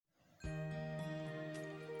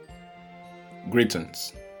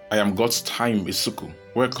Greetings. I am God's Time Isuku.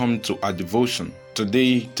 Welcome to our devotion.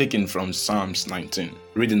 Today, taken from Psalms 19,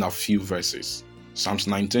 reading a few verses. Psalms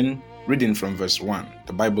 19, reading from verse 1.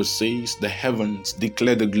 The Bible says, "The heavens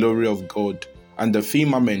declare the glory of God, and the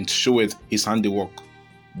firmament showeth his handiwork.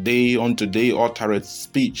 Day unto day uttereth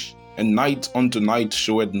speech, and night unto night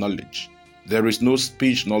showeth knowledge. There is no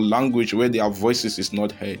speech nor language where their voices is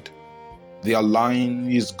not heard. Their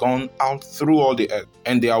line is gone out through all the earth,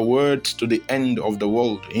 and their words to the end of the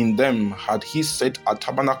world. In them had he set a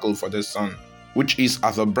tabernacle for the sun, which is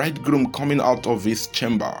as a bridegroom coming out of his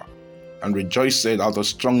chamber, and rejoiced as a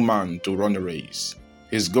strong man to run a race.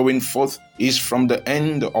 His going forth is from the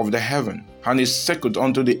end of the heaven, and is second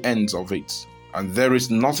unto the ends of it, and there is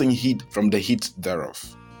nothing hid from the heat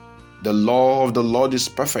thereof. The law of the Lord is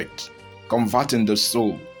perfect, converting the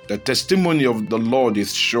soul. The testimony of the Lord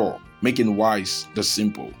is sure, making wise the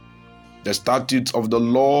simple. The statutes of the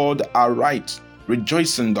Lord are right,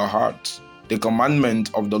 rejoicing the heart. The commandment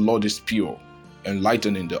of the Lord is pure,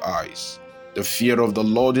 enlightening the eyes. The fear of the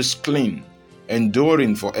Lord is clean,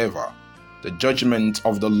 enduring forever. The judgments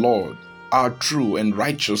of the Lord are true and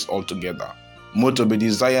righteous altogether. More to be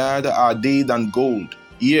desired are they than gold,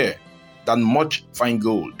 yea, than much fine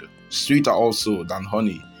gold, sweeter also than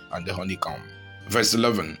honey and the honeycomb." Verse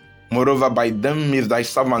 11. "Moreover, by them is thy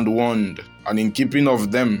servant warned, and in keeping of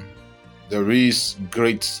them there is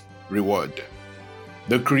great reward."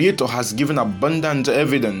 The Creator has given abundant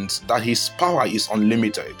evidence that his power is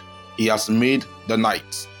unlimited. He has made the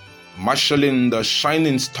night, marshalling the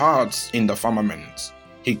shining stars in the firmament.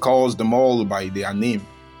 He calls them all by their name.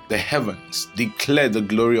 The heavens declare the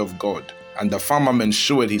glory of God, and the firmament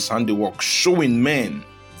showeth his handiwork, showing men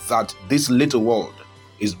that this little world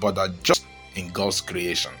is but a just in God's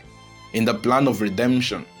creation. In the plan of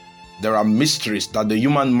redemption, there are mysteries that the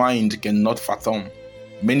human mind cannot fathom,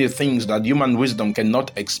 many things that human wisdom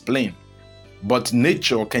cannot explain. But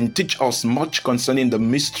nature can teach us much concerning the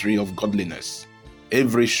mystery of godliness.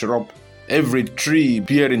 Every shrub, every tree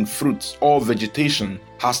bearing fruit, or vegetation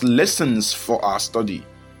has lessons for our study.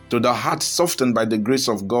 To the heart softened by the grace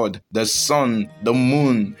of God, the sun, the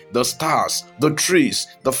moon, the stars, the trees,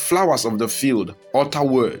 the flowers of the field utter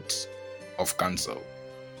words of counsel.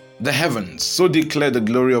 The heavens so declare the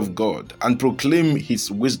glory of God and proclaim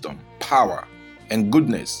his wisdom, power, and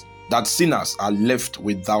goodness that sinners are left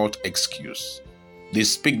without excuse. They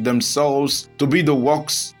speak themselves to be the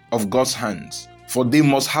works of God's hands, for they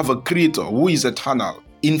must have a creator who is eternal,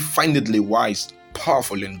 infinitely wise,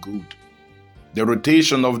 powerful, and good. The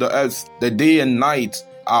rotation of the earth, the day and night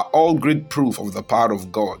are all great proof of the power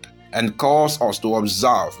of God, and cause us to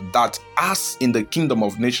observe that as in the kingdom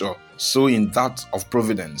of nature, so in that of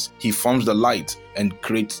providence, he forms the light and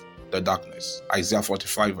creates the darkness. Isaiah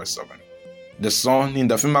 45 verse 7. The sun in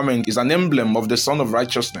the firmament is an emblem of the Son of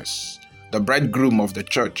Righteousness, the bridegroom of the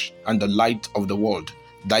church and the light of the world,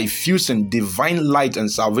 diffusing divine light and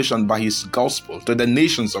salvation by his gospel to the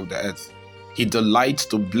nations of the earth. He delights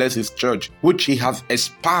to bless his church, which he hath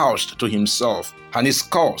espoused to himself, and his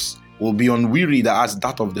course will be unwearied as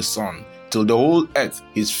that of the sun, till the whole earth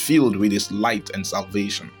is filled with his light and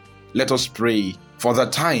salvation. Let us pray for the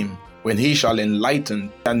time when he shall enlighten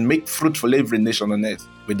and make fruitful every nation on earth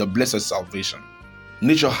with the blessed salvation.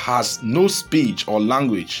 Nature has no speech or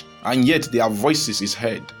language, and yet their voices is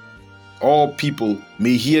heard. All people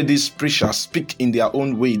may hear these preachers speak in their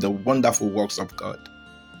own way the wonderful works of God.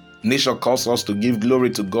 Nature calls us to give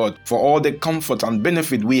glory to God for all the comfort and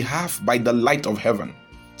benefit we have by the light of heaven,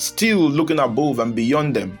 still looking above and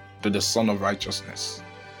beyond them to the Son of Righteousness.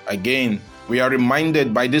 Again, we are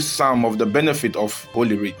reminded by this psalm of the benefit of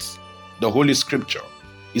Holy Writ. The Holy Scripture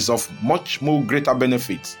is of much more greater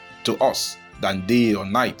benefit to us than day or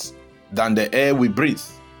night, than the air we breathe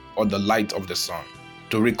or the light of the sun.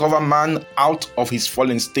 To recover man out of his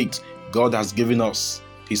fallen state, God has given us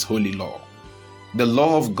his holy law. The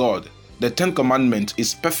law of God, the 10 Commandments,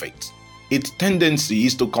 is perfect. Its tendency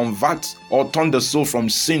is to convert or turn the soul from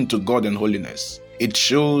sin to God and holiness. It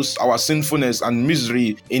shows our sinfulness and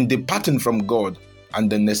misery in departing from God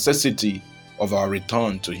and the necessity of our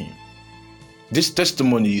return to him. This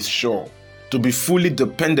testimony is sure, to be fully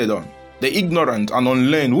depended on. The ignorant and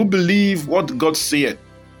unlearned who believe what God saith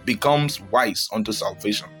becomes wise unto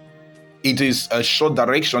salvation. It is a sure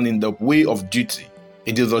direction in the way of duty.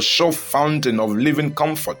 It is a sure fountain of living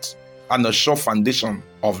comfort and a sure foundation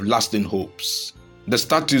of lasting hopes. The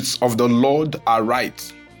statutes of the Lord are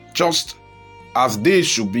right, just as they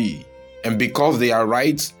should be, and because they are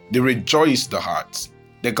right, they rejoice the heart.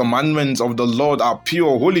 The commandments of the Lord are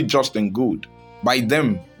pure, holy, just, and good. By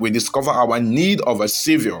them, we discover our need of a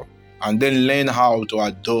Savior and then learn how to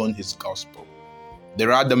adorn his gospel.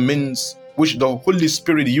 There are the means which the Holy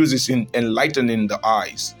Spirit uses in enlightening the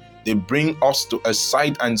eyes. They bring us to a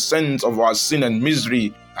sight and sense of our sin and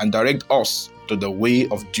misery and direct us to the way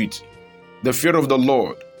of duty. The fear of the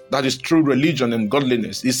Lord, that is true religion and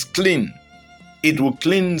godliness, is clean. It will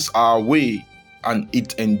cleanse our way, and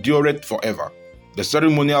it endureth forever. The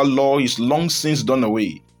ceremonial law is long since done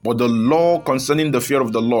away, but the law concerning the fear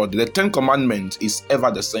of the Lord, the 10 Commandments, is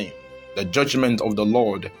ever the same. The judgment of the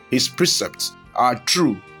Lord, his precepts, are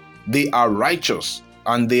true. They are righteous,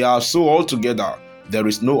 and they are so altogether. There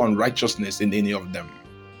is no unrighteousness in any of them.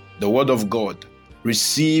 The word of God,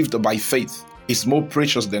 received by faith, is more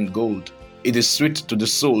precious than gold. It is sweet to the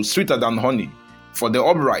soul, sweeter than honey. For the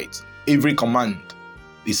upright, every command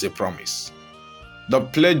is a promise. The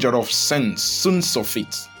pleasure of sense soon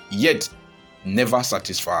surfeit, yet never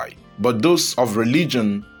satisfy. But those of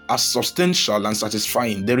religion are substantial and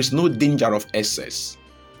satisfying. There is no danger of excess.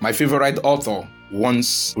 My favorite author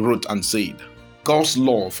once wrote and said, God's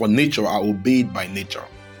law for nature are obeyed by nature.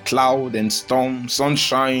 Cloud and storm,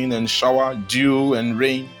 sunshine and shower, dew and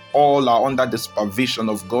rain, all are under the supervision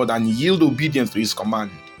of God and yield obedience to his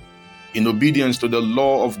command. In obedience to the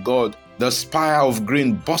law of God, the spire of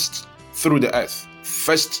grain bursts through the earth.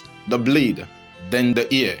 First the blade, then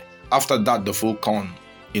the ear. After that, the full corn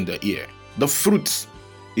in the ear. The fruit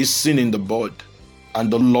is seen in the bud,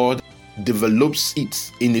 and the Lord develops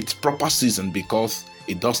it in its proper season because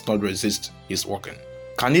it does not resist his working.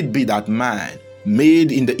 Can it be that man,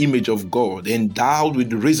 made in the image of God, endowed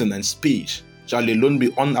with reason and speech, shall alone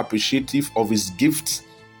be unappreciative of his gifts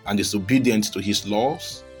and disobedient to his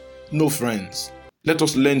laws? No, friends. Let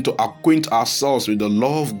us learn to acquaint ourselves with the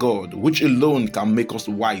law of God, which alone can make us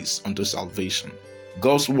wise unto salvation.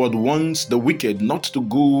 God's word wants the wicked not to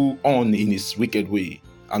go on in his wicked way,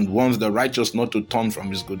 and wants the righteous not to turn from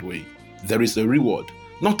his good way. There is a reward,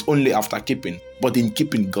 not only after keeping, but in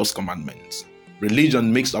keeping God's commandments.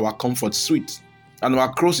 Religion makes our comfort sweet, and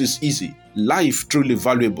our cross is easy, life truly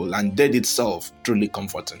valuable, and death itself truly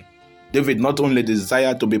comforting. David not only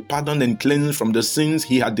desired to be pardoned and cleansed from the sins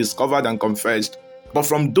he had discovered and confessed, but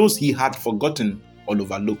from those he had forgotten or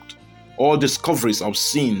overlooked. All discoveries of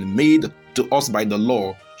sin made to us by the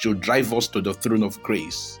law should drive us to the throne of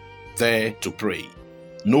grace, there to pray.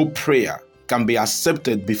 No prayer can be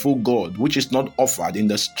accepted before God which is not offered in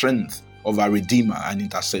the strength of our Redeemer and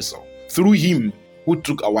Intercessor, through him who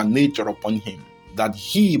took our nature upon him, that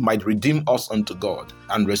he might redeem us unto God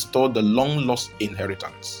and restore the long-lost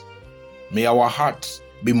inheritance. May our hearts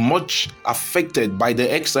be much affected by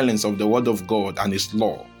the excellence of the word of God and his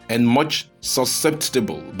law, and much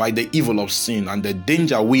susceptible by the evil of sin and the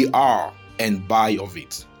danger we are and buy of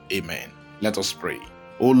it. Amen. Let us pray.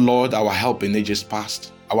 O Lord, our help in ages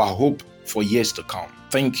past, our hope for years to come.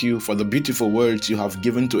 Thank you for the beautiful words you have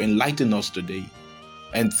given to enlighten us today.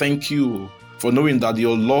 And thank you for knowing that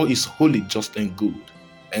your law is holy, just, and good,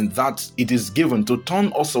 and that it is given to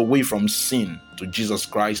turn us away from sin to Jesus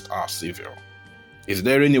Christ our Savior. Is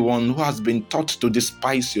there anyone who has been taught to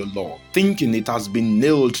despise your law, thinking it has been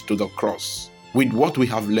nailed to the cross? With what we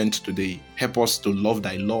have learned today, help us to love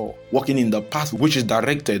thy law, walking in the path which is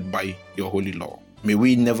directed by your holy law. May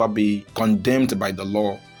we never be condemned by the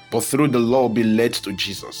law, but through the law be led to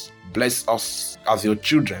Jesus. Bless us as your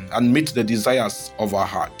children and meet the desires of our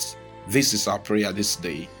hearts. This is our prayer this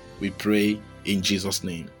day. We pray in Jesus'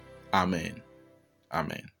 name. Amen.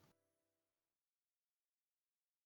 Amen.